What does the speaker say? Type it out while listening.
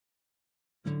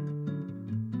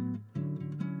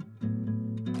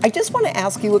I just want to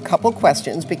ask you a couple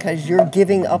questions because you're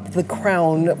giving up the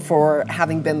crown for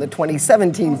having been the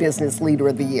 2017 Business Leader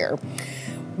of the Year.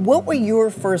 What were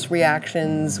your first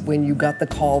reactions when you got the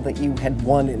call that you had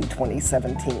won in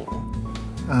 2017?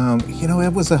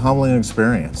 It was a humbling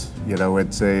experience. I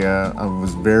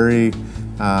was very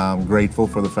grateful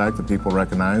for the fact that people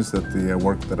recognize that the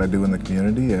work that I do in the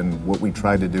community and what we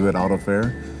try to do at Auto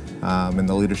Fair, and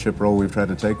the leadership role we've tried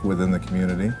to take within the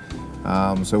community.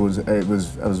 I was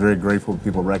very grateful that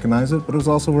people recognize it, but it was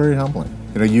also very humbling.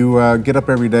 You get up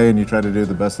every day and you try to do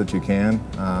the best that you can,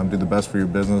 do the best for your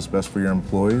business, best for your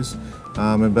employees,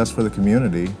 and best for the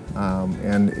community.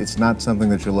 And it's not something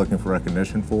that you're looking for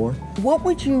recognition for. What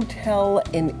would you tell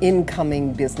an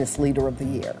incoming Business Leader of the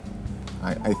Year?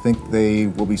 I think they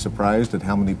will be surprised at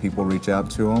how many people reach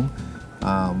out to them,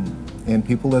 and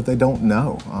people that they don't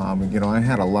know. I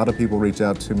had a lot of people reach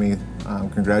out to me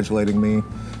congratulating me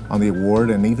on the award,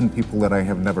 and even people that I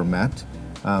have never met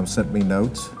sent me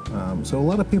notes. So a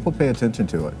lot of people pay attention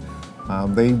to it.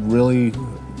 They really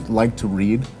like to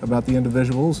read about the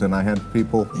individuals, and I had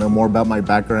people know more about my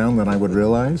background than I would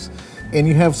realize. And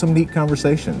you have some neat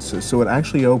conversations. So it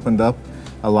actually opened up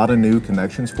a lot of new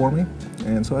connections for me.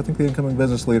 And so I think the incoming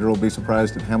business leader will be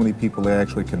surprised at how many people they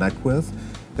actually connect with,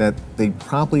 that they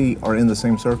probably are in the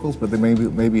same circles, but they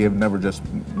maybe have never just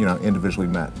individually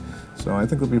met. So I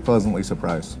think they'll be pleasantly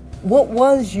surprised. What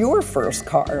was your first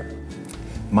car?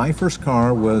 My first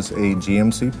car was a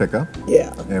GMC pickup.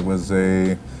 Yeah. It was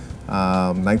a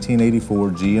 1984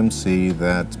 GMC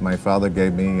that my father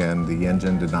gave me, and the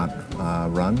engine did not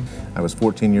run. I was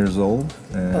 14 years old,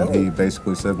 and he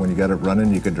basically said, when you got it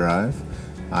running, you could drive.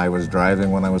 I was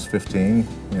driving when I was 15,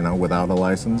 without a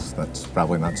license. That's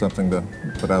probably not something to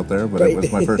put out there, but It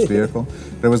was my first vehicle.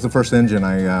 But it was the first engine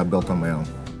I built on my own.